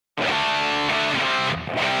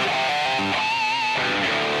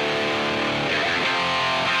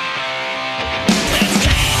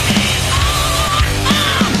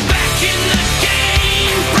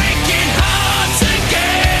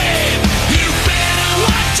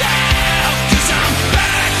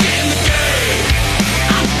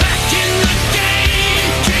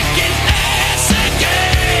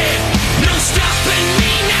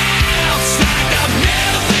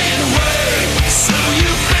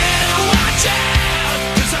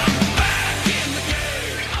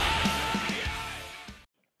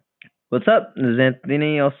What's up? This is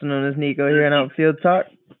Anthony, also known as Nico, here on Outfield Talk,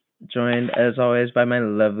 joined as always by my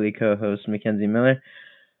lovely co-host Mackenzie Miller.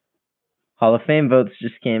 Hall of Fame votes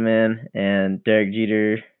just came in, and Derek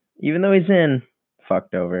Jeter, even though he's in,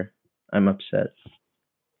 fucked over. I'm upset.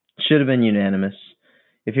 Should have been unanimous.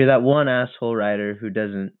 If you're that one asshole writer who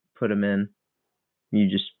doesn't put him in, you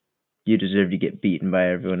deserve to get beaten by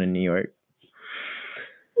everyone in New York.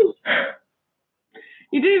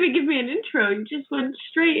 You didn't even give me an intro. You just went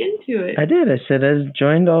straight into it. I did. I said I was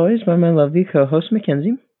joined always by my lovely co-host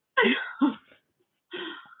Mackenzie.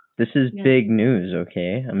 This is big news,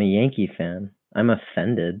 okay? I'm a Yankee fan. I'm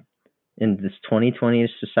offended. In this 2020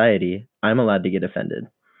 society, I'm allowed to get offended.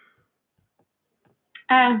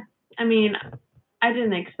 I mean, I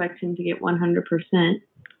didn't expect him to get 100%.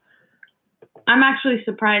 I'm actually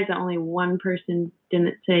surprised that only one person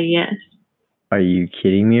didn't say yes. Are you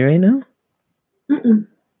kidding me right now? Mm-mm.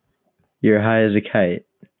 You're high as a kite.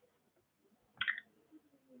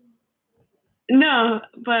 No,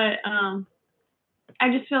 but I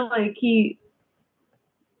just feel like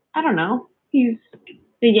I don't know. The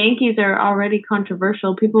Yankees are already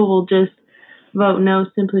controversial. People will just vote no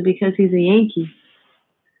simply because he's a Yankee.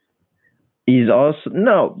 He's also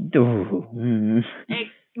no.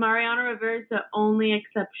 Mariano Rivera is the only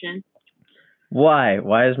exception. Why?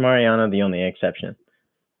 Why is Mariano the only exception?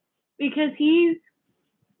 Because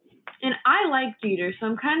and I like Jeter, so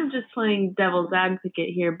I'm kind of just playing devil's advocate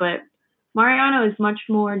here, but Mariano is much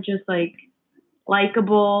more just like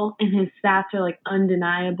likable, and his stats are like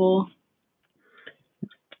undeniable.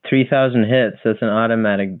 3,000 hits. That's an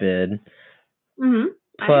automatic bid. Mhm.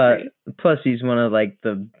 Plus, he's one of like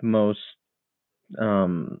the most. How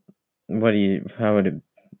would it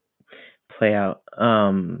play out?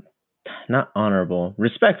 Not honorable,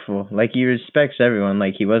 respectful. Like, he respects everyone.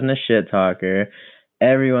 Like, he wasn't a shit talker.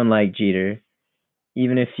 Everyone liked Jeter.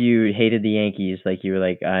 Even if you hated the Yankees, like, you were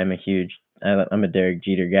like, I'm a Derek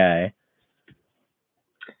Jeter guy.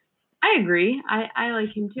 I agree. I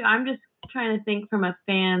like him too. I'm just trying to think from a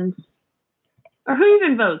fan's, or who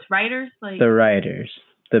even votes? Writers? Like the writers,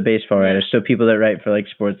 the baseball writers. So people that write for like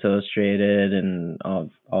Sports Illustrated and all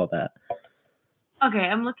that. Okay,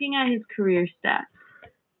 I'm looking at his career stats.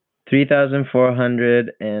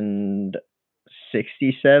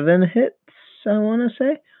 3,467 hits, I want to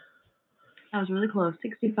say. That was really close.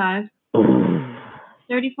 65.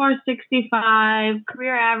 34-65.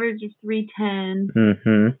 Career average of 310.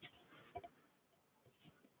 Mhm.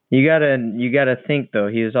 You gotta think though.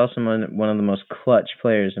 He was also one of the most clutch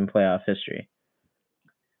players in playoff history.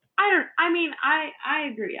 I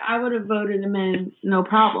agree. I would have voted him in, no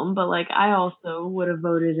problem. But like, I also would have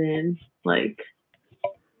voted in like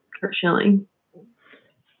Curt Schilling.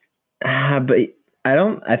 But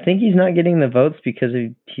I think he's not getting the votes because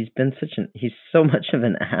he's so much of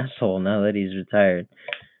an asshole now that he's retired.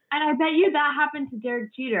 And I bet you that happened to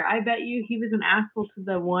Derek Jeter. I bet you he was an asshole to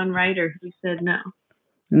the one writer who said no.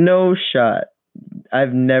 No shot.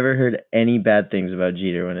 I've never heard any bad things about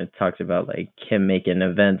Jeter when it talks about like him making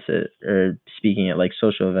events or speaking at like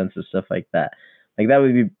social events and stuff like that. Like, that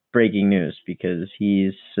would be breaking news because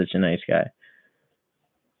he's such a nice guy.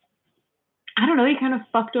 I don't know. He kind of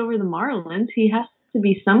fucked over the Marlins. He has to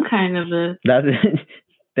be some kind of a.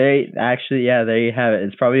 There you have it.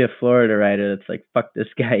 It's probably a Florida writer that's like, fuck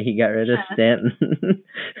this guy. He got rid of Stanton.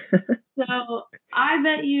 So I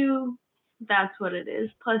bet you that's what it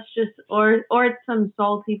is. Plus, or it's some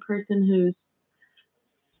salty person who's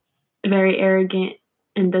very arrogant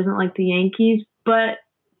and doesn't like the Yankees. But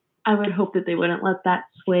I would hope that they wouldn't let that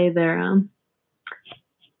sway their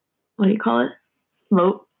what do you call it?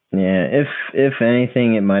 Vote. Yeah, if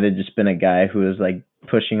anything, it might have just been a guy who was like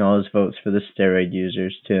pushing all his votes for the steroid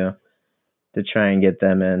users too, to try and get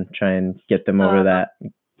them in, try and get them over that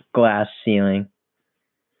glass ceiling.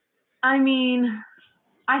 I mean,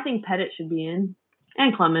 I think Pettit should be in,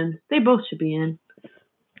 and Clemens. They both should be in.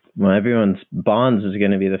 Well, Bonds is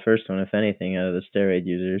going to be the first one, if anything, out of the steroid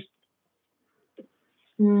users.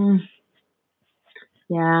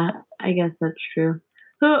 Yeah, I guess that's true.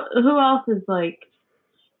 Who else is like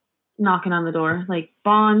knocking on the door? Like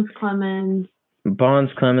Bonds, Clemens,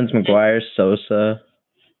 McGuire, Sosa.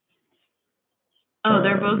 Oh,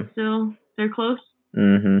 they're both they're close?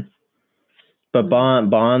 Mm-hmm. But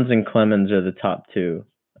Bonds and Clemens are the top two.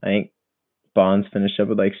 I think Bonds finished up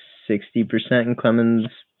with like 60%, and Clemens,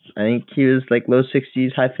 I think he was like low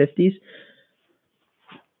 60s, high 50s.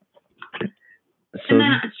 So, and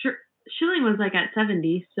then Schilling was like at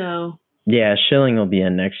 70, so. Yeah, Schilling will be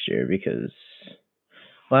in next year because,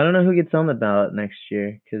 well, I don't know who gets on the ballot next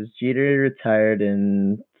year because Jeter retired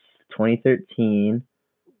in 2013.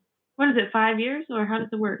 What is it, 5 years, or how does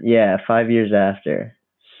it work? Yeah, 5 years after.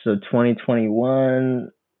 So 2021,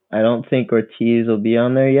 I don't think Ortiz will be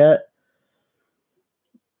on there yet.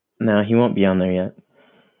 No, he won't be on there yet.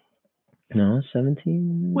 No,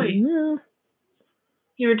 17? Wait. No.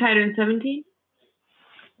 He retired in 17?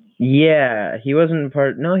 Yeah, he wasn't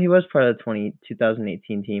part. No, he was part of the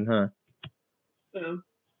 2018 team, huh? Oh.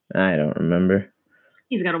 I don't remember.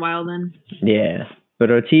 He's got a while then. Yeah, but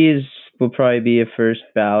Ortiz will probably be a first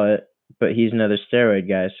ballot, but he's another steroid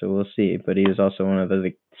guy, so we'll see. But he is also one of those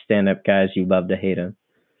stand-up guys you love to hate him.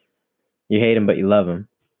 You hate him, but you love him.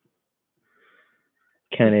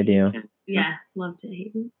 Kind of deal. Yeah, love to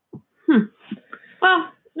hate him.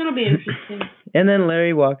 Well, that'll be interesting. And then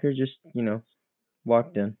Larry Walker just,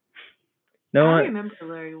 walked in. No, I remember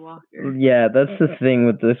Larry Walker. Yeah, that's the thing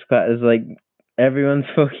with this class is like everyone's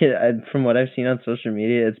focused. From what I've seen on social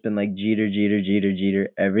media, it's been like Jeter,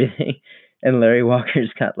 everything, and Larry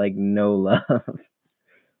Walker's got like no love.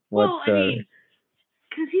 Well, I mean,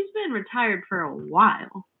 because he's been retired for a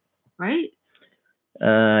while, right?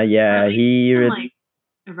 Yeah, he's been like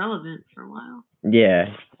irrelevant for a while. Yeah,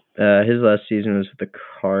 his last season was with the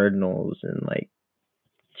Cardinals in like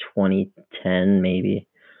 2010, maybe.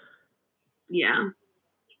 Yeah.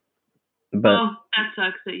 But that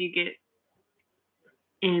sucks that you get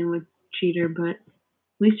in with Jeter, but at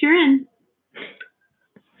least you're in.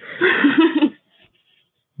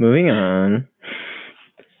 Moving on.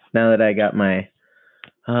 Now that I got my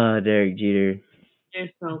Derek Jeter, you're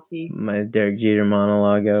salty. My Derek Jeter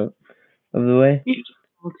monologue out of the way. You're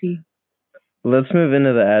salty. Let's move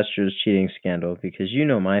into the Astros cheating scandal because you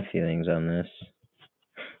know my feelings on this.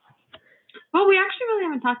 Well, we actually really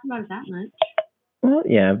haven't talked about it that much. Well,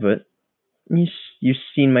 yeah, but you've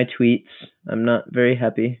seen my tweets. I'm not very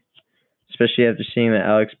happy, especially after seeing the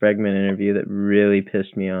Alex Bregman interview that really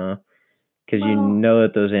pissed me off. Because you know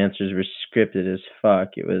that those answers were scripted as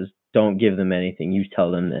fuck. It was, don't give them anything. You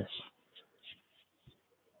tell them this.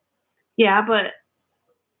 Yeah, but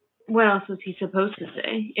what else was he supposed to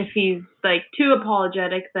say? If he's like too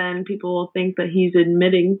apologetic, then people will think that he's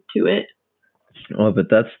admitting to it. Well, but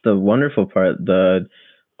that's the wonderful part. The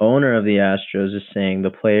owner of the Astros is saying the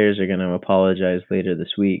players are going to apologize later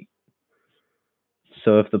this week.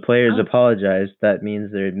 So if the players apologize, that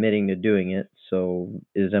means they're admitting to doing it. So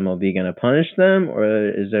is MLB going to punish them, or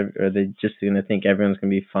are they just going to think everyone's going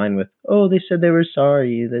to be fine with, oh, they said they were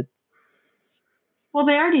sorry? Well,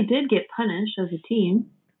 they already did get punished as a team.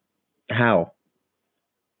 How?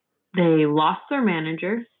 They lost their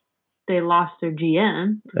manager. They lost their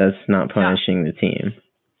GM. That's not punishing the team.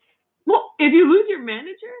 Well, if you lose your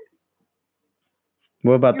manager?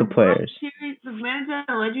 What about the players? The manager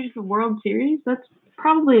that led you to the World Series? That's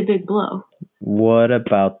probably a big blow. What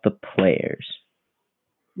about the players?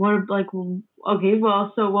 Okay,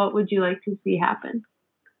 well, so what would you like to see happen?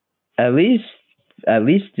 At least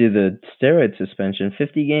do the steroid suspension,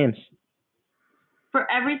 50 games. For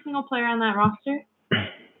every single player on that roster?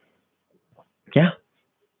 Yeah.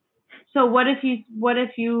 So what if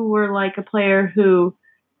you were like a player who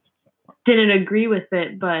didn't agree with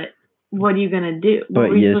it, but what are you going to do? What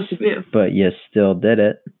were you supposed to do? But you still did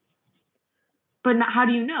it. But how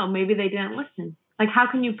do you know? Maybe they didn't listen. Like, how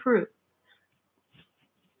can you prove?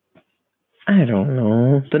 I don't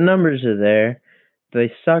know. The numbers are there.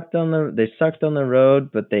 They sucked on the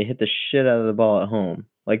road, but they hit the shit out of the ball at home.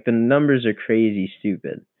 Like, the numbers are crazy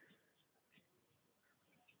stupid.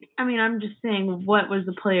 I mean, I'm just saying, what was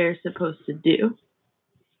the player supposed to do?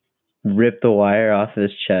 Rip the wire off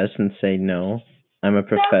his chest and say, no, I'm a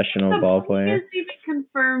professional ball player. It hasn't even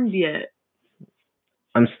confirmed yet.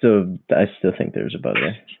 I still think there's a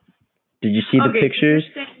buzzer. Did you see the pictures?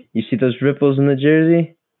 You see those ripples in the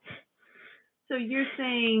jersey? So you're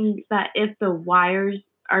saying that if the wires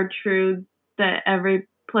are true, that every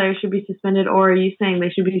player should be suspended, or are you saying they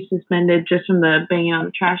should be suspended just from the banging on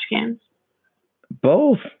the trash cans?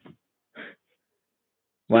 Both.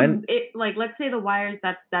 Why? So let's say the wires,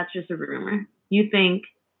 that's just a rumor. You think,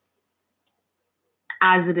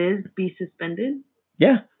 as it is, be suspended?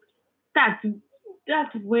 Yeah. That's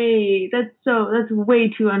way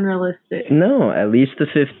too unrealistic. No, at least the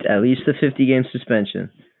 50 game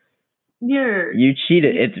suspension. You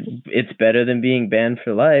cheated. It's better than being banned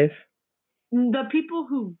for life. The people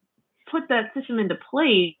who put that system into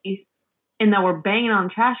place and that were banging on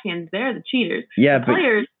trash cans, they're the cheaters. Yeah, the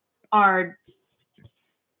players are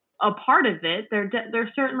a part of it.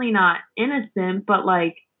 They're certainly not innocent, but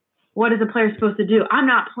like, what is a player supposed to do? I'm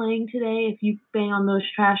not playing today if you bang on those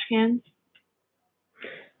trash cans.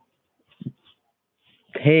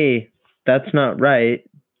 Hey, that's not right.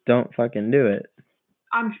 Don't fucking do it.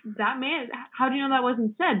 that man. How do you know that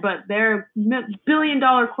wasn't said? But they're a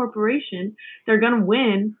billion-dollar corporation. They're gonna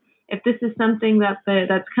win if this is something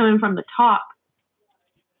that's coming from the top.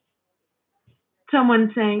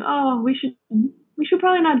 Someone saying, "Oh, we should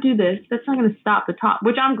probably not do this." That's not gonna stop the top.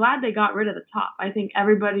 Which I'm glad they got rid of the top. I think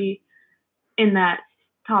everybody in that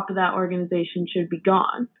top of that organization should be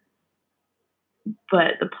gone.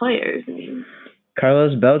 But the players, I mean,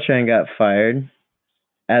 Carlos Beltran got fired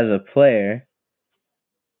as a player.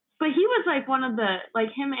 But he was like one of the, like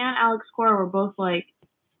him and Alex Cora were both like,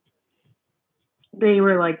 they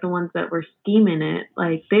were like the ones that were scheming it.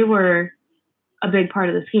 Like they were a big part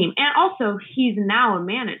of the scheme. And also he's now a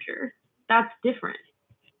manager. That's different.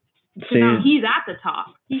 So now he's at the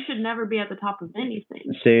top. He should never be at the top of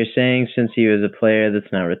anything. So you're saying since he was a player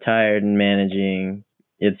that's now retired and managing,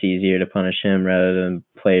 it's easier to punish him rather than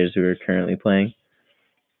players who are currently playing?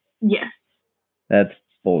 Yes. That's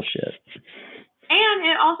bullshit. And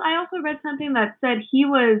I also read something that said he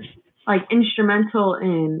was like instrumental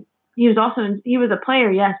in. He was a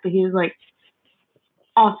player, yes, but he was like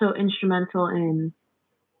also instrumental in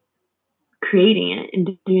creating it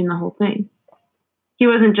and doing the whole thing. He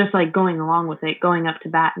wasn't just like going along with it, going up to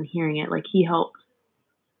bat and hearing it. Like he helped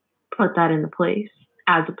put that into place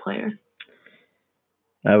as a player.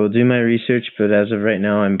 I will do my research, but as of right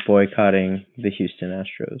now, I'm boycotting the Houston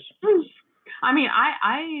Astros. I mean,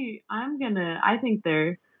 I think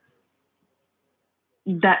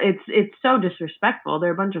it's so disrespectful.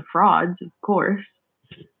 They're a bunch of frauds, of course.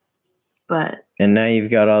 And now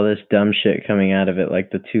you've got all this dumb shit coming out of it,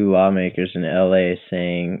 like the two lawmakers in LA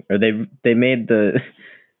saying, or they made the,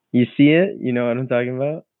 you see it? You know what I'm talking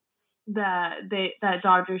about? That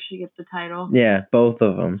Dodgers should get the title. Yeah, both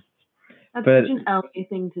of them. That's such an LA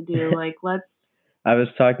thing to do. Like, I was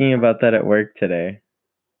talking about that at work today.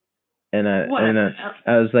 And I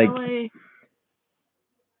was like,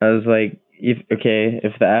 if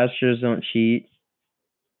the Astros don't cheat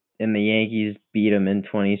and the Yankees beat them in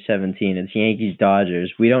 2017, it's Yankees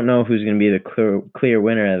Dodgers. We don't know who's going to be the clear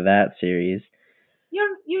winner of that series.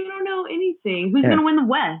 You don't know anything. Who's going to win the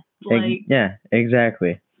West? Like, yeah,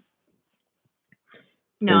 exactly.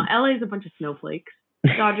 No, LA's a bunch of snowflakes.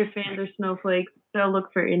 Dodger fans are snowflakes. They'll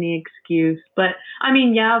look for any excuse. But I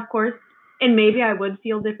mean, yeah, of course. And maybe I would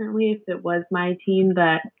feel differently if it was my team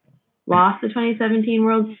that lost the 2017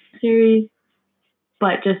 World Series.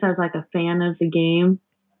 But just as like a fan of the game,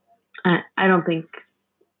 I don't think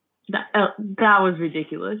that was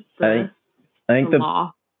ridiculous. I think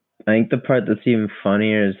the part that's even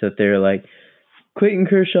funnier is that they're like, Clayton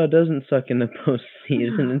Kershaw doesn't suck in the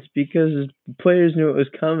postseason. It's because his players knew it was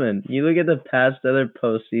coming. You look at the past other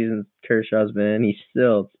postseasons Kershaw's been in, he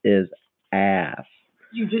still is ass.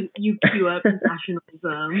 You queue up Nationals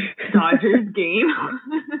Dodgers game.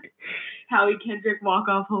 Howie Kendrick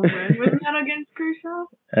walk-off home run. Wasn't that against Kershaw?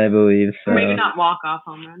 I believe so. Or maybe not walk-off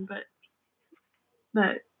home run, but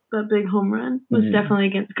that big home run was definitely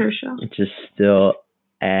against Kershaw. It's just still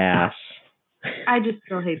ass. I just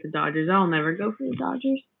still hate the Dodgers. I'll never go for the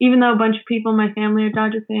Dodgers. Even though a bunch of people in my family are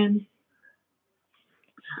Dodger fans.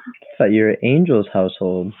 I thought you were an Angels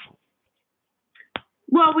household.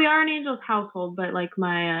 Well, we are an Angels household, but like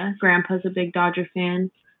my grandpa's a big Dodger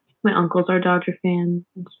fan. My uncles are Dodger fans.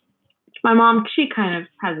 My mom, she kind of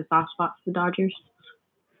has a soft spot for the Dodgers.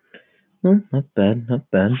 Well, not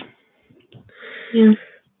bad. Yeah.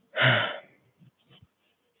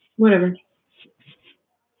 Whatever.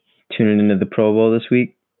 Tuning into the Pro Bowl this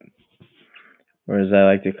week, or as I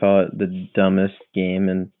like to call it, the dumbest game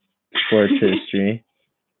in sports history.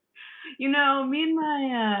 You know, me and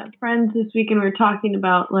my friends this weekend were talking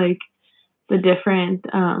about like the different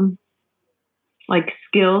like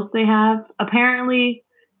skills they have. Apparently,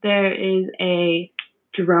 there is a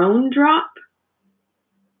drone drop.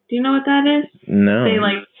 Do you know what that is? No. They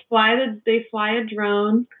fly a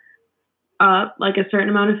drone up like a certain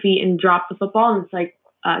amount of feet and drop the football, and it's like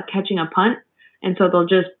catching a punt. And so they'll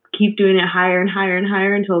just keep doing it higher and higher and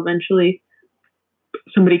higher until eventually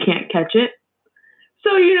somebody can't catch it.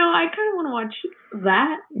 So, you know, I kind of want to watch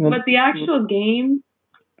that. But the actual game,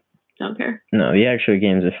 don't care. No, the actual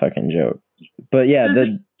game's a fucking joke. But yeah,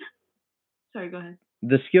 Sorry, go ahead.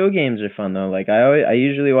 The skill games are fun though. Like I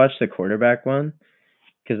usually watch the quarterback one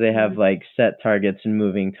because they have like set targets and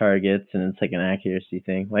moving targets, and it's like an accuracy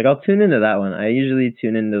thing. Like I'll tune into that one. I usually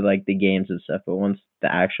tune into like the games and stuff, but once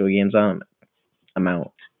the actual game's on, I'm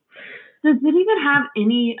out. Does it even have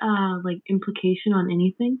any like implication on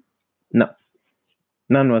anything? No,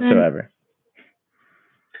 none whatsoever.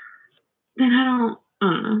 Then I don't know.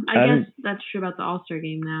 I guess that's true about the All-Star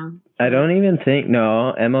game now. I don't even think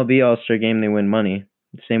MLB All-Star game they win money.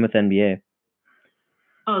 Same with NBA.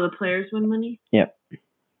 Oh, the players win money? Yep.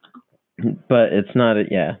 But it's not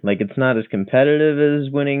it's not as competitive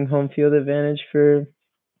as winning home field advantage for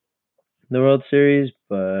the World Series,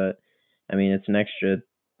 but I mean it's an extra.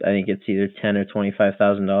 I think it's either $10,000 or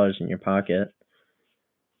 $25,000 in your pocket.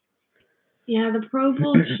 Yeah, the Pro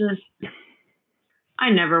Bowl is just. I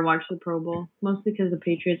never watch the Pro Bowl, mostly because the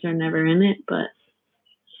Patriots are never in it. But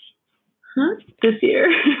this year,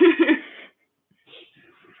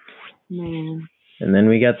 man. And then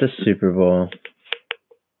we got the Super Bowl.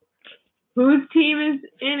 Whose team is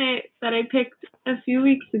in it that I picked a few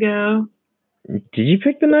weeks ago? Did you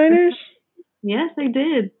pick the Niners? Yes, I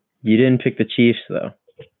did. You didn't pick the Chiefs, though.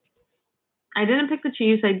 I didn't pick the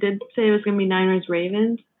Chiefs. I did say it was going to be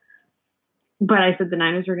Niners-Ravens. But I said the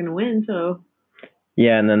Niners were going to win, so.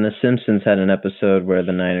 Yeah, and then The Simpsons had an episode where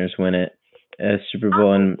the Niners win it. A Super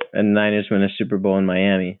Bowl and Niners win a Super Bowl in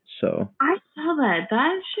Miami, so. I saw that.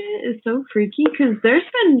 That shit is so freaky because there's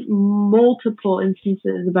been multiple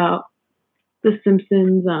instances about The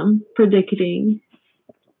Simpsons predicting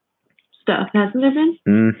stuff, hasn't there been?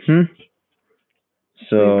 Mm-hmm.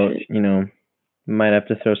 So, might have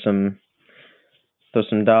to throw some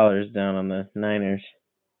dollars down on the Niners.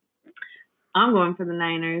 I'm going for the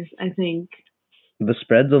Niners, I think. The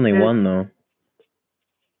spread's only 1, though.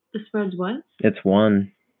 The spread's what? It's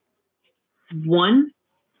 1. 1?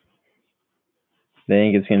 They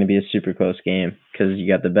think it's going to be a super close game because you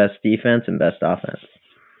got the best defense and best offense.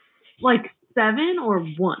 Like 7 or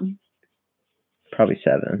 1? Probably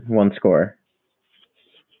 7. 1 score.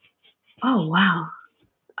 Oh, wow.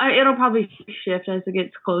 It'll probably shift as it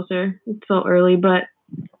gets closer. It's so early, but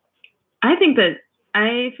I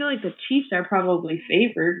feel like the Chiefs are probably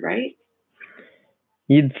favored, right?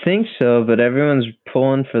 You'd think so, but everyone's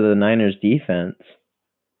pulling for the Niners defense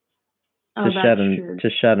to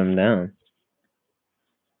shut them down.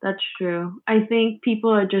 That's true. I think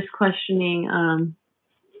people are just questioning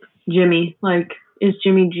Jimmy. Like, is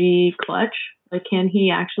Jimmy G clutch? Like, can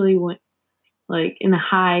he actually win? Like, in a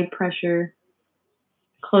high pressure,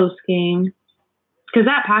 close game? Because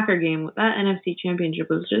that Packer game, that NFC Championship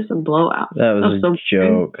was just a blowout. That was a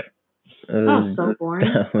joke. That was so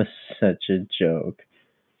boring. That was such a joke.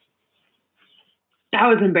 That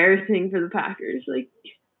was embarrassing for the Packers. Like,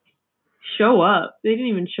 show up. They didn't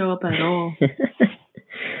even show up at all.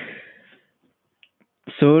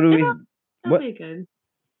 So what do we? That'll be good.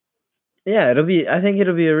 Yeah, I think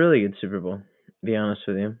it'll be a really good Super Bowl. To be honest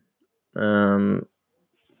with you, I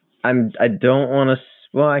don't want to.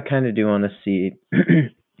 Well, I kind of do want to see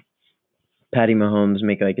Patty Mahomes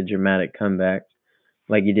make like a dramatic comeback,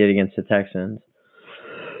 like he did against the Texans.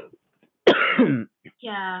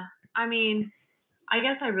 Yeah, I mean, I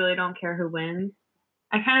guess I really don't care who wins.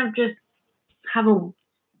 I kind of just have a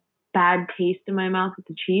bad taste in my mouth with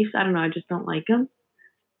the Chiefs. I don't know. I just don't like them.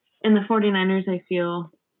 And the 49ers, I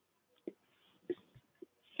feel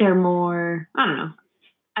they're more, I don't know.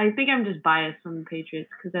 I think I'm just biased from the Patriots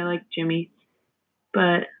because I like Jimmy.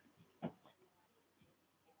 But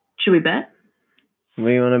should we bet? What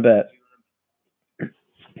do you want to bet?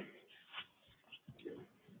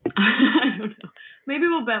 I don't know. Maybe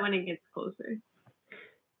we'll bet when it gets closer.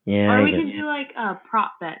 Yeah. Or we can do like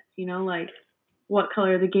prop bets, like what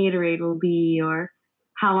color the Gatorade will be, or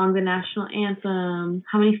how long the national anthem,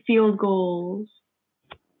 how many field goals,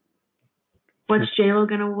 what's J-Lo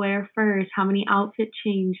gonna wear first, how many outfit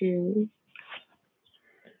changes.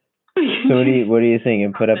 So what do you think?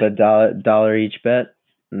 And put up a dollar each bet,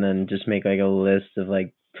 and then just make like a list of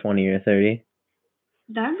like 20 or 30.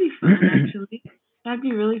 That'd be fun, actually. That'd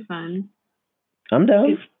be really fun. I'm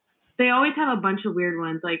down. They always have a bunch of weird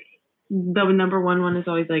ones. Like the number one is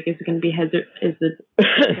always like, is it going to be heads or is it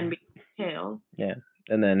going to be tails? Yeah,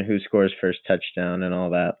 and then who scores first touchdown and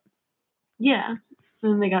all that. Yeah,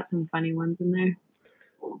 and then they got some funny ones in there.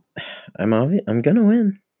 I'm gonna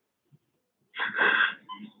win.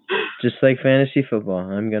 Just like fantasy football,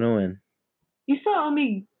 I'm gonna win. You still owe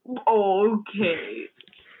me. Okay.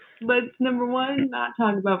 Let's, number one, not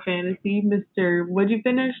talk about fantasy. Mr. What'd you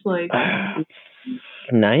finish? Like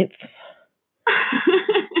 9th?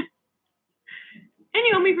 And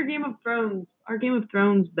you owe me for Game of Thrones. Our Game of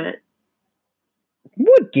Thrones bet.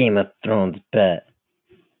 What Game of Thrones bet?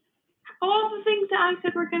 All the things that I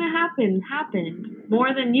said were going to happen happened.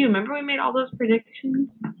 More than you. Remember we made all those predictions?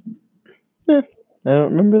 I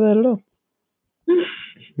don't remember that at all.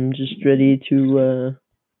 I'm just ready to,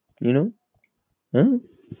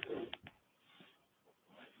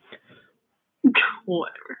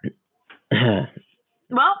 Whatever.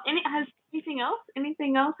 Well, has anything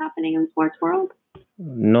else happening in the sports world?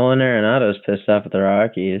 Nolan Arenado's pissed off at the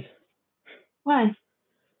Rockies. Why?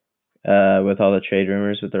 With all the trade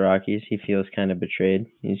rumors with the Rockies, he feels kind of betrayed.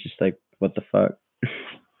 He's just like, what the fuck?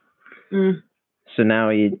 So now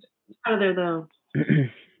he's out of there though.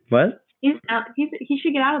 What? He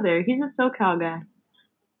should get out of there. He's a SoCal guy.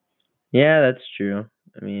 Yeah, that's true.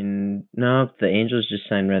 I mean, no, the Angels just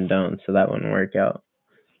signed Rendon, so that wouldn't work out.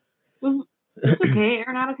 Well, it's okay.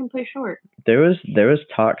 Arenado can play short. There was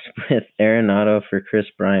talks with Arenado for Chris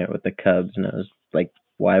Bryant with the Cubs, and I was like,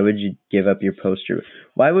 why would you give up your poster?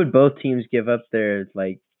 Why would both teams give up their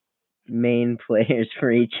like main players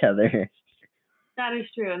for each other? That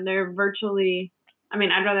is true, and they're virtually. I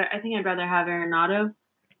mean, I think I'd rather have Arenado.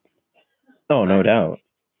 Oh, no doubt.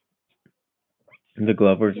 The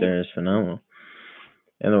glove work there is phenomenal,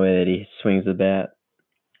 and the way that he swings the bat.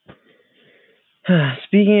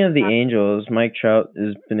 Speaking of the Angels, Mike Trout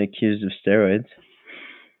has been accused of steroids.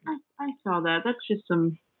 I saw that. That's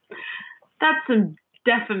some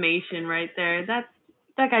defamation right there. That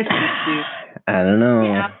guy's stupid. I don't know.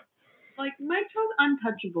 Yeah. Like, Mike Trout's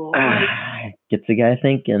untouchable. Gets the guy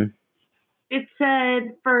thinking. It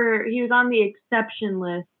said he was on the exception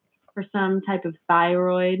list for some type of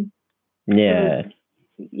thyroid. Yeah.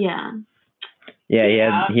 Yeah.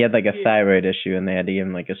 Yeah, he had like a thyroid issue, and they had to give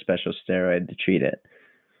him like a special steroid to treat it.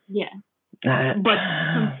 Yeah. But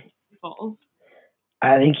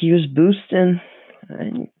I think he was boosting.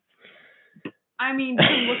 I mean, to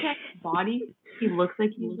look at his body, he looks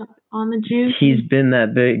like he's on the juice. He's been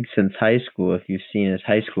that big since high school, if you've seen his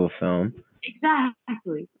high school film.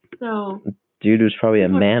 Exactly. So dude was probably a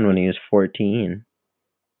man when he was 14.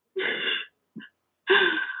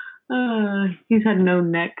 He's had no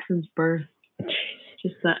neck since birth.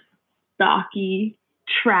 Just that stocky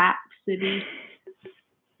trap city.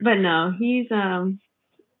 But no, he's that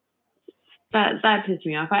pissed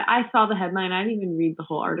me off. I saw the headline. I didn't even read the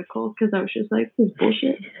whole article because I was just like, this is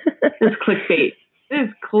bullshit. This is clickbait. This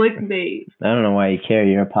is clickbait. I don't know why you care.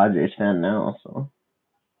 You're a Padres fan now, so.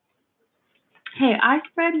 Hey, I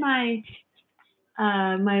spread my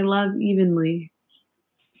my love evenly.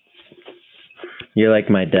 You're like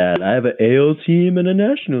my dad. I have an AL team and a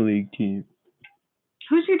National League team.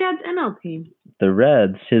 Who's your dad's NL team? The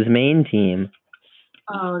Reds, his main team.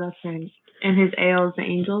 Oh, that's right. And his AL is the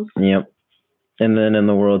Angels? Yep. And then in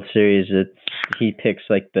the World Series, he picks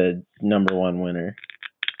like the number one winner.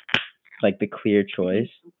 Like the clear choice.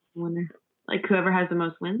 Winner. Like whoever has the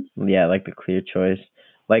most wins? Yeah, like the clear choice.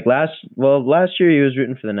 Like last year he was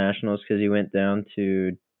rooting for the Nationals because he went down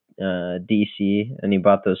to DC and he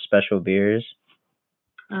bought those special beers.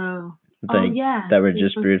 Oh. Yeah. That were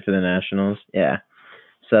just brewed for the Nationals. Yeah.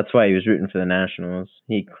 So that's why he was rooting for the Nationals.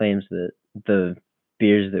 He claims that the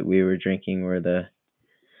beers that we were drinking were the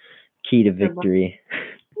key to victory.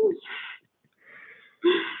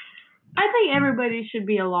 I think everybody should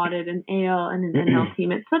be allotted an AL and an NL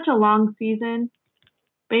team. It's such a long season,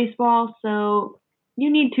 baseball, so you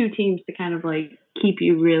need two teams to kind of like keep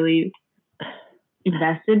you really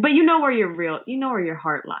invested. But you know where your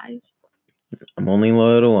heart lies. I'm only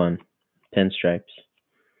loyal to one. Pinstripes.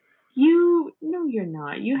 No, you're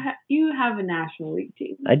not. You have a National League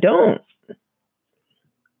team. I don't.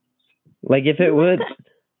 Like if it would,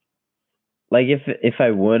 like if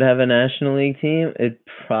I would have a National League team, it'd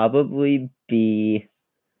probably be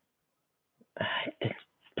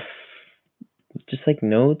just like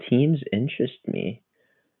no teams interest me.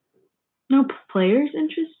 No players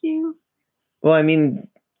interest you? Well, I mean,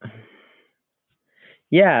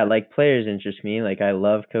 yeah, like players interest me. Like I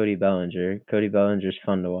love Cody Bellinger. Cody Bellinger's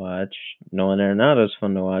fun to watch. Nolan Arenado's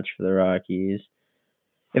fun to watch for the Rockies.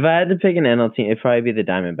 If I had to pick an NL team, it'd probably be the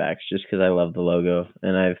Diamondbacks, just because I love the logo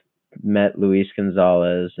and I've met Luis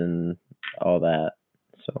Gonzalez and all that.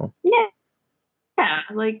 So yeah,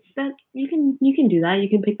 like that. You can do that. You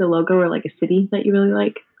can pick the logo or like a city that you really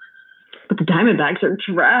like. But the Diamondbacks are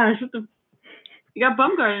trash. You got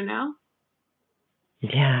Bumgarner now.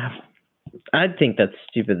 Yeah. I think that's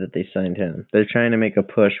stupid that they signed him. They're trying to make a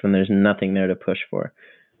push when there's nothing there to push for.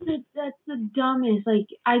 That's the dumbest. Like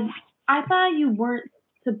I thought you weren't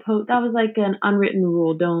supposed. That was like an unwritten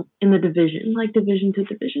rule. Don't in the division, like division to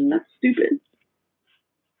division. That's stupid.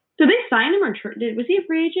 Did they sign him or was he a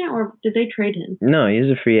free agent or did they trade him? No, he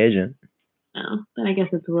was a free agent. Oh, then I guess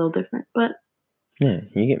it's a little different. But yeah,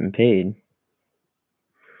 you're getting paid.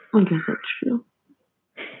 I guess that's true.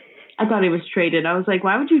 I thought he was traded. I was like,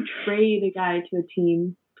 why would you trade a guy to a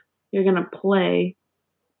team you're gonna play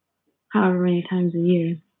however many times a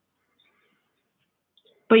year?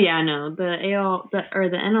 But yeah, no, the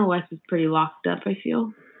NL West is pretty locked up, I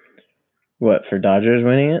feel. What, for Dodgers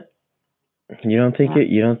winning it? You don't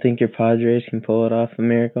think your Padres can pull it off a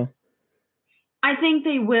miracle? I think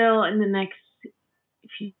they will in the next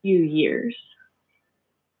few years.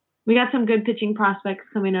 We got some good pitching prospects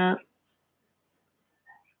coming up.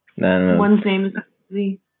 I don't know. One's name is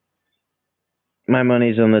Ozzy. My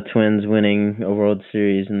money's on the Twins winning a World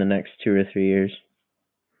Series in the next 2 or 3 years.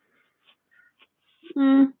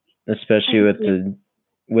 Especially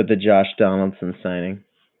with the Josh Donaldson signing.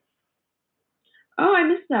 Oh, I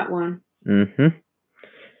missed that one. Mm-hmm.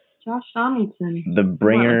 Josh Donaldson. The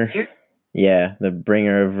bringer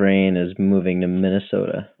of rain is moving to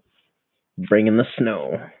Minnesota. Bringing the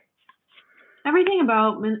snow. Everything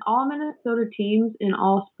about all Minnesota teams in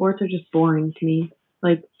all sports are just boring to me.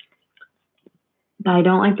 Like, I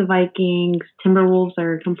don't like the Vikings. Timberwolves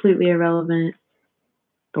are completely irrelevant.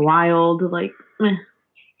 The Wild, like, meh.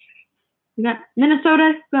 We got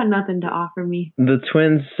Minnesota, got nothing to offer me. The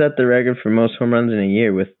Twins set the record for most home runs in a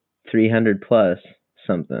year with 300 plus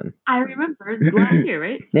something. I remember last year,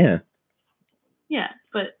 right? Yeah. Yeah,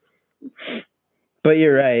 but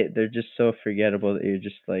you're right. They're just so forgettable that you're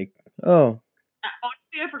just like, oh.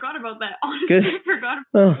 Honestly, I forgot about that. I forgot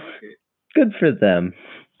about that. Good for them.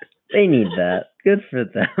 They need that. Good for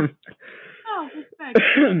them. Oh, respect.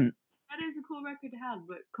 That is a cool record to have,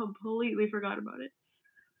 but completely forgot about it.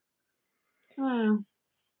 Oh.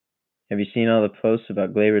 Have you seen all the posts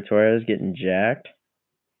about Gleyber Torres getting jacked?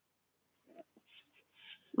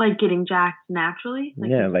 Like getting jacked naturally?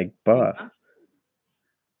 Like buff.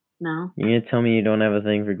 No. You're going to tell me you don't have a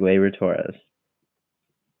thing for Gleyber Torres?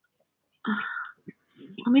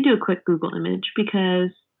 Let me do a quick Google image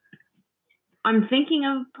because I'm thinking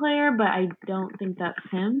of a player, but I don't think that's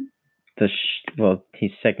him.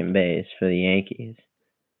 He's second base for the Yankees.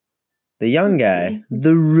 The young guy.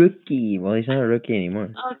 The rookie. Well, he's not a rookie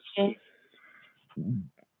anymore. Okay.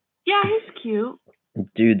 Yeah, he's cute.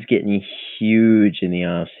 Dude's getting huge in the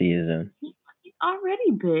off season. He's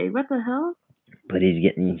already big. What the hell? But he's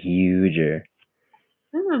getting huger.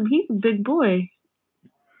 He's a big boy.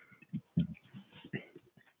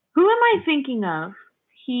 Who am I thinking of?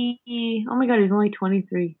 Oh my god, he's only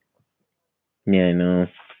 23. Yeah, I know.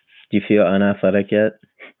 Do you feel unathletic yet?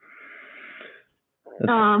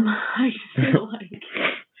 I feel like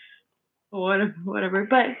whatever.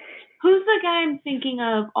 But who's the guy I'm thinking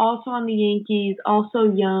of? Also on the Yankees,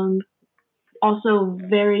 also young, also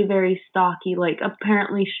very, very stocky, like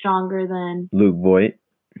apparently stronger than Luke Voit.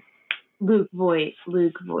 Luke Voit,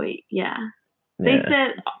 yeah. They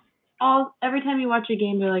said every time you watch a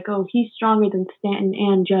game, they're like, oh, he's stronger than Stanton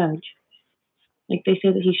and Judge. Like they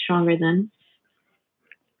say that he's stronger than.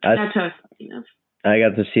 That's what I was thinking of. I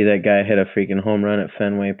got to see that guy hit a freaking home run at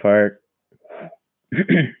Fenway Park.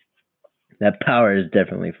 That power is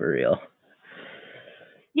definitely for real.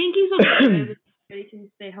 Yankees will do it. They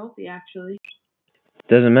can stay healthy, actually.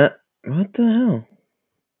 Doesn't matter. What the hell?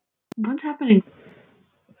 What's happening?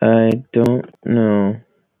 I don't know.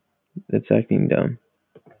 It's acting dumb.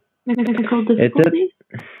 Technical difficulties?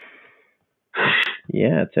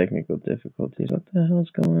 Yeah, technical difficulties. What the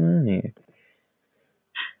hell's going on here?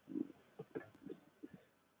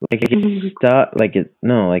 It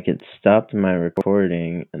stopped my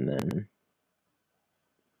recording and then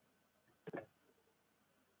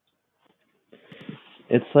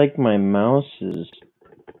it's like my mouse is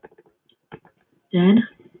dead.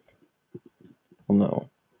 Well, no.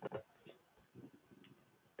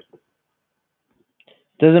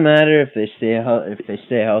 Doesn't matter if they stay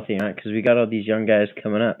healthy or not, because we got all these young guys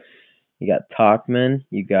coming up. You got Tauchman.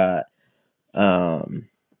 You got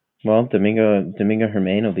Domingo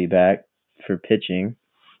Germán will be back for pitching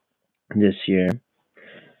this year.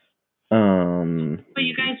 But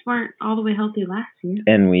you guys weren't all the way healthy last year.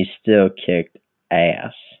 And we still kicked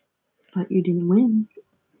ass. But you didn't win.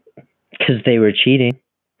 Because they were cheating.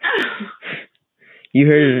 You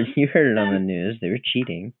heard it on the news. They were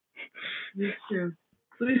cheating. That's true.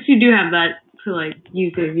 At least you do have that to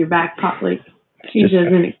use as your back pocket, use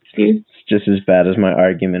as an excuse. It's just as bad as my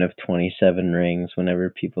argument of 27 rings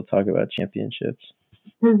whenever people talk about championships.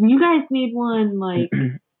 Because you guys need one,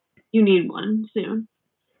 you need one soon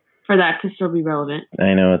for that to still be relevant.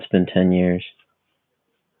 I know, it's been 10 years.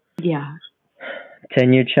 Yeah.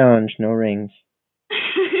 10-year challenge, no rings.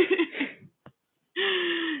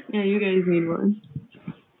 Yeah, you guys need one.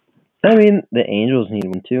 I mean, the Angels need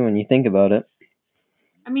one too when you think about it.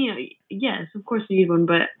 I mean, yes, of course we need one,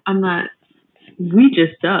 but we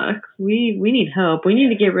just suck. We need help. We need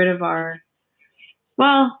to get rid of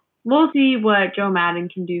we'll see what Joe Madden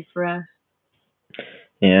can do for us.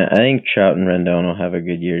 Yeah, I think Trout and Rendon will have a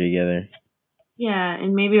good year together. Yeah,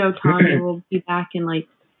 and maybe Ohtani will be back in the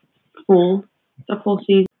full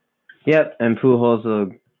season. Yep, and Pujols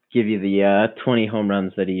will give you the 20 home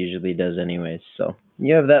runs that he usually does anyways. So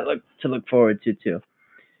you have that to look forward to too.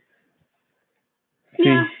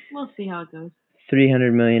 Yeah, we'll see how it goes.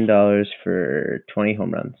 $300 million for 20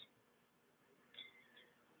 home runs.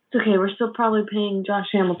 It's okay. We're still probably paying Josh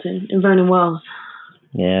Hamilton and Vernon Wells.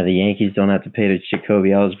 Yeah, the Yankees don't have to pay to Jacoby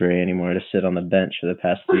Ellsbury anymore to sit on the bench for the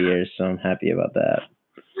past 3 years, so I'm happy about that.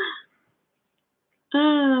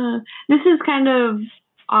 This is kind of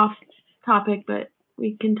off topic, but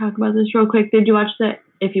we can talk about this real quick. Did you watch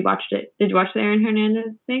if you watched it, did you watch the Aaron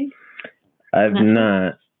Hernandez thing? I've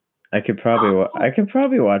not. I could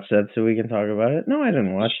probably watch that so we can talk about it. No, I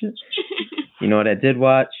didn't watch it. You know what I did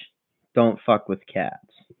watch? Don't Fuck with Cats.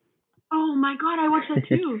 Oh my god, I watched that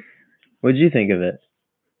too. What'd you think of it?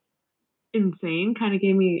 Insane. Kind of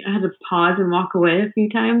gave me, I had to pause and walk away a few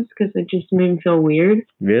times because it just made me feel weird.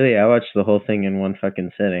 Really? I watched the whole thing in one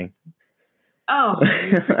fucking sitting. Oh.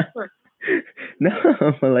 No,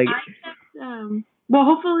 like... I kept, well,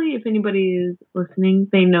 hopefully if anybody is listening,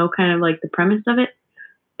 they know kind of like the premise of it.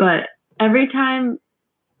 But every time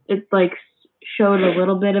it like showed a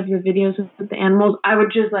little bit of the videos with the animals, I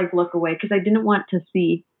would just like look away because I didn't want to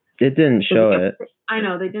see. It didn't show it. I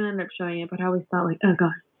know, they didn't end up showing it, but I always thought like, oh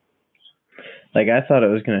god. Like, I thought it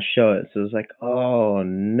was going to show it, so it was like, oh,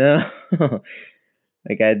 no.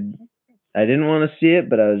 Like, I didn't want to see it,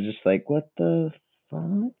 but I was just like, what the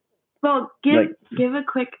fuck? Well, give a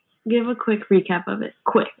quick recap of it.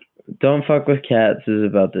 Quick. Don't Fuck with Cats is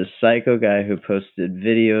about this psycho guy who posted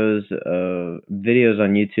videos on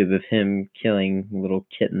YouTube of him killing little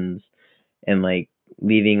kittens and, like,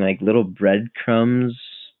 leaving, like, little breadcrumbs,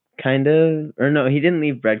 kind of. Or no, he didn't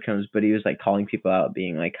leave breadcrumbs, but he was like calling people out,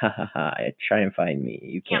 being like, ha ha ha, try and find me.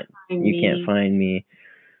 You can't find me.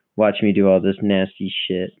 Watch me do all this nasty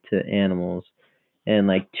shit to animals. And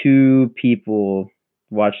like 2 people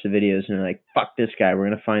watch the videos and they're like, fuck this guy, we're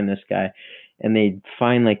gonna find this guy. And they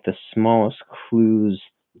find like the smallest clues,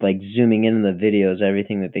 like zooming into the videos,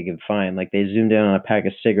 everything that they could find. Like they zoomed in on a pack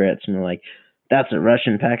of cigarettes and they're like, that's a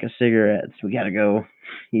Russian pack of cigarettes. We gotta go.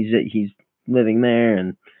 He's living there.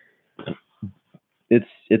 And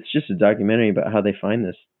it's just a documentary about how they find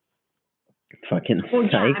this fucking psycho.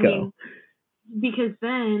 Yeah, I mean, because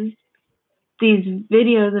then these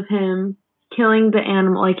videos of him killing the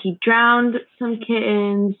animal, like he drowned some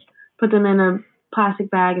kittens, put them in a plastic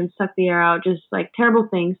bag and sucked the air out, just like terrible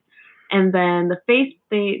things. And then these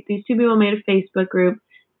 2 people made a Facebook group.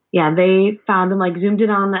 Yeah, they found him, like zoomed in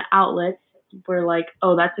on the outlets. Were like,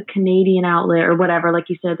 oh, that's a Canadian outlet or whatever, like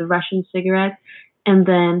you said, the Russian cigarettes. And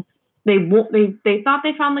then they thought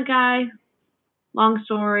they found the guy. Long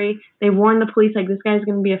story. They warned the police, like, this guy's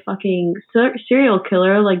going to be a fucking serial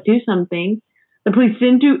killer, like, do something. The police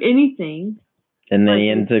didn't do anything. And then he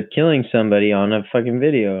ends up killing somebody on a fucking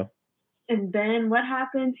video. And then what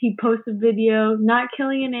happens? He posts a video, not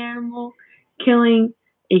killing an animal, killing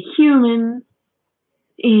a human.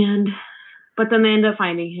 But then they end up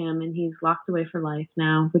finding him, and he's locked away for life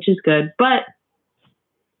now, which is good. But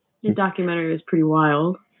the documentary was pretty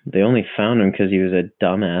wild. They only found him because he was a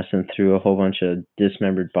dumbass and threw a whole bunch of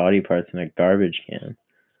dismembered body parts in a garbage can.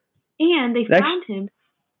 And they found him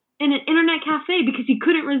in an internet cafe because he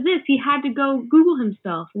couldn't resist. He had to go Google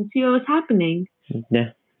himself and see what was happening.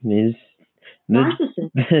 Yeah.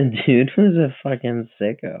 Narcissist. The dude was a fucking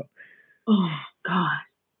sicko. Oh, God.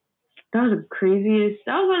 That was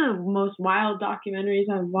one of the most wild documentaries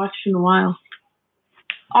I've watched in a while.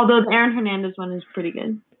 Although the Aaron Hernandez one is pretty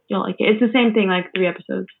good. You'll like it. It's the same thing, like 3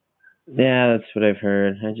 episodes. Yeah, that's what I've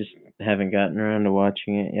heard. I just haven't gotten around to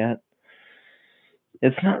watching it yet.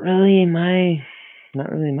 It's not really my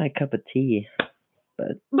cup of tea.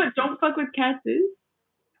 But Don't Fuck with Cats is?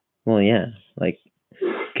 Well, yeah, like,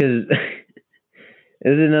 because it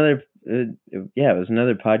was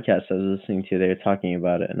another podcast I was listening to. They were talking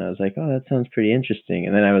about it, and I was like, oh, that sounds pretty interesting.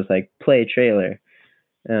 And then I was like, play trailer,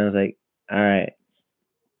 and I was like, all right,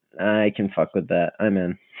 I can fuck with that. I'm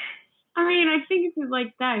in. I mean, I think if you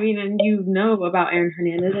like that, I mean, and you know about Aaron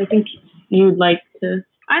Hernandez, I think you'd like to.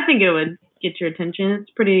 I think it would get your attention.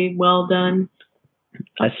 It's pretty well done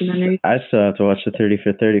documentary. I still have to watch the 30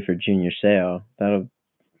 for 30 for Junior Seau. That'll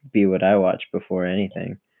be what I watch before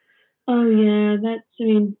anything. Oh yeah,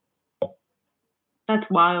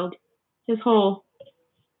 that's wild. That whole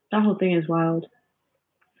thing is wild.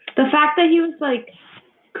 The fact that he was like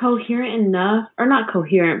coherent enough, or not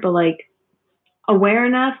coherent, but like aware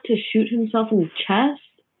enough to shoot himself in the chest,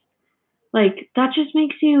 like that just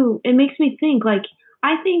makes me think. Like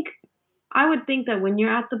I would think that when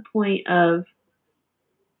you're at the point of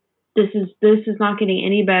this is not getting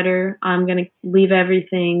any better, I'm gonna leave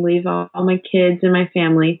everything, leave all my kids and my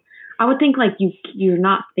family, I would think like you're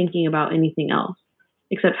not thinking about anything else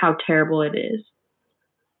except how terrible it is,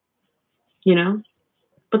 you know.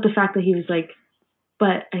 But the fact that he was like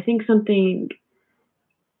but I think something.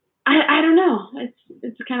 I don't know.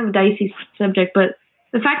 It's kind of a dicey subject, but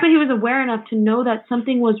the fact that he was aware enough to know that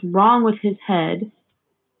something was wrong with his head,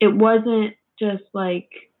 it wasn't just like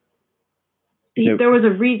there was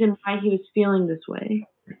a reason why he was feeling this way.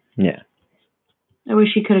 Yeah. I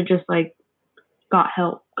wish he could have just like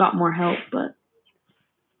got more help, but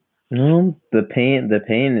no, the pain,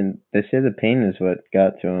 and they say the pain is what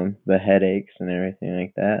got to him, the headaches and everything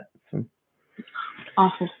like that. So.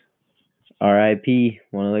 Awful. R.I.P.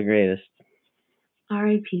 One of the greatest.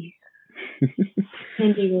 R.I.P.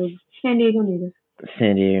 San Diego native.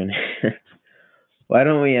 San Diego. Why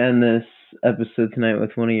don't we end this episode tonight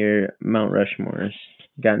with one of your Mount Rushmores?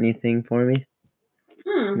 Got anything for me?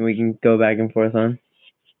 We can go back and forth on.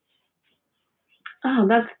 Oh,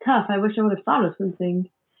 that's tough. I wish I would have thought of something.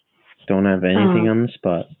 Don't have anything on the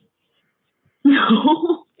spot.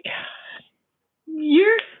 No.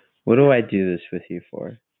 What do I do this with you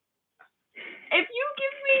for? If you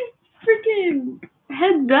give me freaking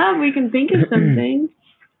heads up, we can think of something.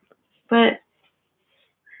 But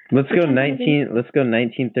let's go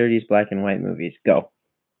 1930s black and white movies. Go.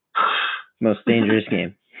 Most dangerous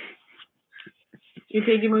game. You're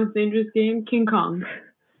taking most dangerous game? King Kong.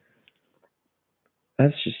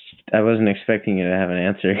 That's just, I wasn't expecting you to have an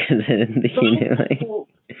answer because I didn't think you knew. Like,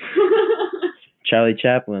 Charlie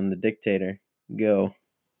Chaplin, The Dictator. Go.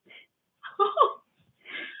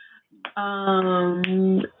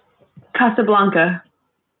 Casablanca.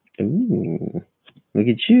 Ooh, look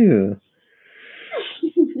at you.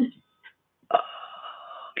 Oh,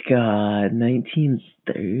 God,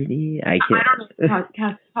 1930? I don't know.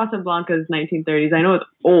 Casablanca is 1930s. I know it's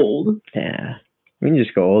old. Yeah. We can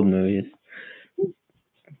just go old movies.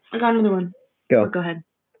 I got another one. Go. Go ahead.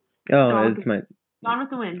 Oh, it's my... Gone with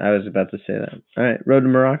the Wind. I was about to say that. All right, Road to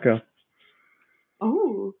Morocco.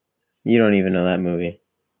 Oh. You don't even know that movie.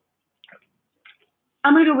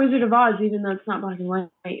 I'm going to go Wizard of Oz, even though it's not black and white.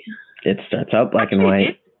 It starts out black and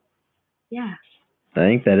white. Yeah. I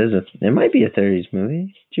think that is it might be a 30s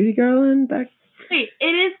movie. Judy Garland back. Wait, it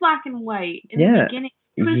is black and white. In the beginning,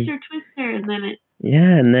 Twister, and then it...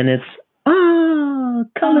 Yeah, and then it's... Oh,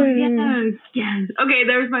 color. Oh, yes. Okay,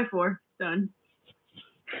 there's my 4. Done.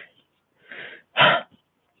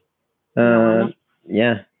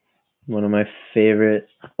 Yeah. One of my favorite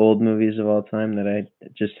old movies of all time that I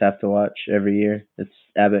just have to watch every year. It's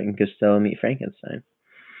Abbott and Costello Meet Frankenstein.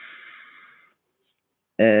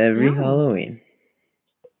 Every Halloween.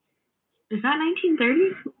 Is that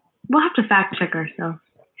 1930s? We'll have to fact check ourselves.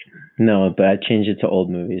 No, but I changed it to old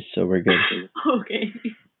movies, so we're good. Okay.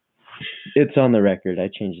 It's on the record. I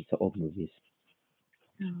changed it to old movies.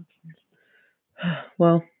 Okay.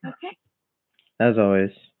 Well, okay. As always,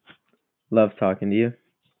 love talking to you.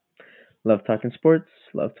 Love talking sports.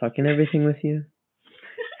 Love talking everything with you.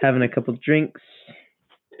 Having a couple drinks.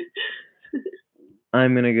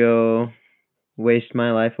 I'm going to go waste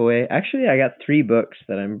my life away. Actually, I got 3 books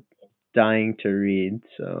that I'm dying to read,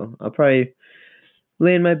 so I'll probably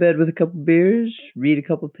lay in my bed with a couple beers, read a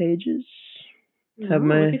couple pages, have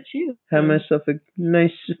myself a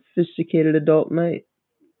nice, sophisticated adult night.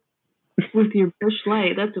 With your Busch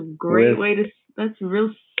Light, that's a great way to. That's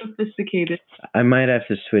real sophisticated. I might have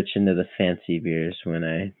to switch into the fancy beers when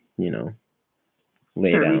I,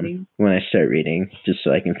 lay down. Reading. When I start reading, just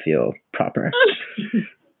so I can feel proper.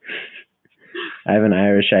 I have an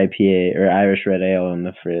Irish IPA or Irish Red Ale in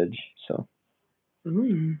the fridge, so.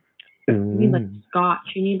 Ooh. You need like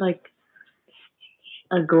scotch. You need like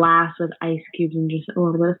a glass with ice cubes and just a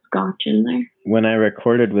little bit of scotch in there. When I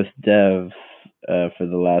recorded with Dev for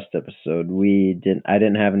the last episode, I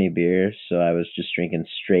didn't have any beer, so I was just drinking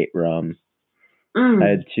straight rum. I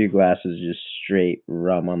had 2 glasses just straight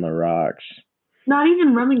rum on the rocks. Not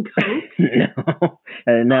even rum and Coke? No,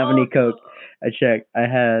 I didn't have any Coke. I checked. I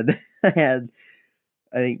had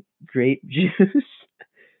I think grape juice,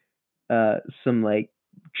 some like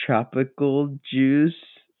tropical juice.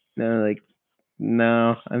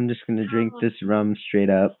 No, I'm just gonna drink this rum straight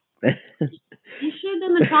up. You should have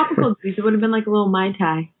done the tropical juice. It would have been like a little Mai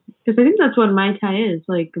Tai. Because I think that's what Mai Tai is,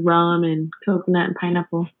 like rum and coconut and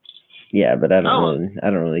pineapple. Yeah, but I don't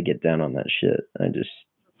really get down on that shit.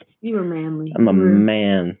 You were manly. I'm a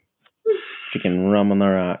man. Freaking rum on the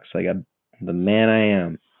rocks, like the man I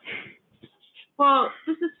am. Well,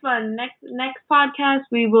 this is fun. Next podcast,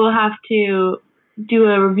 we will have to do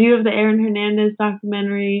a review of the Aaron Hernandez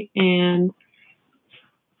documentary and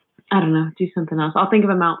I don't know, do something else. I'll think of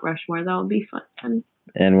a Mount Rushmore. That would be fun.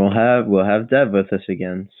 And we'll have Dev with us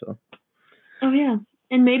again. So. Oh yeah,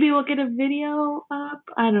 and maybe we'll get a video up.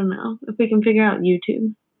 I don't know if we can figure out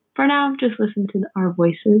YouTube. for now, just listen to our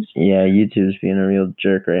voices. Yeah, YouTube's being a real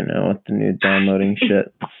jerk right now with the new downloading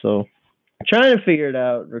shit. So, trying to figure it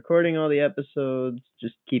out. Recording all the episodes,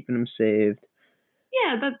 just keeping them saved.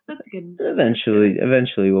 Yeah, that's good.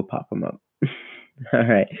 Eventually we'll pop them up. All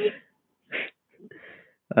right.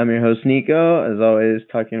 I'm your host, Nico. As always,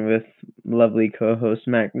 talking with lovely co-host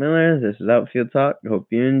Mac Miller. This is Outfield Talk. Hope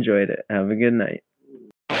you enjoyed it. Have a good night.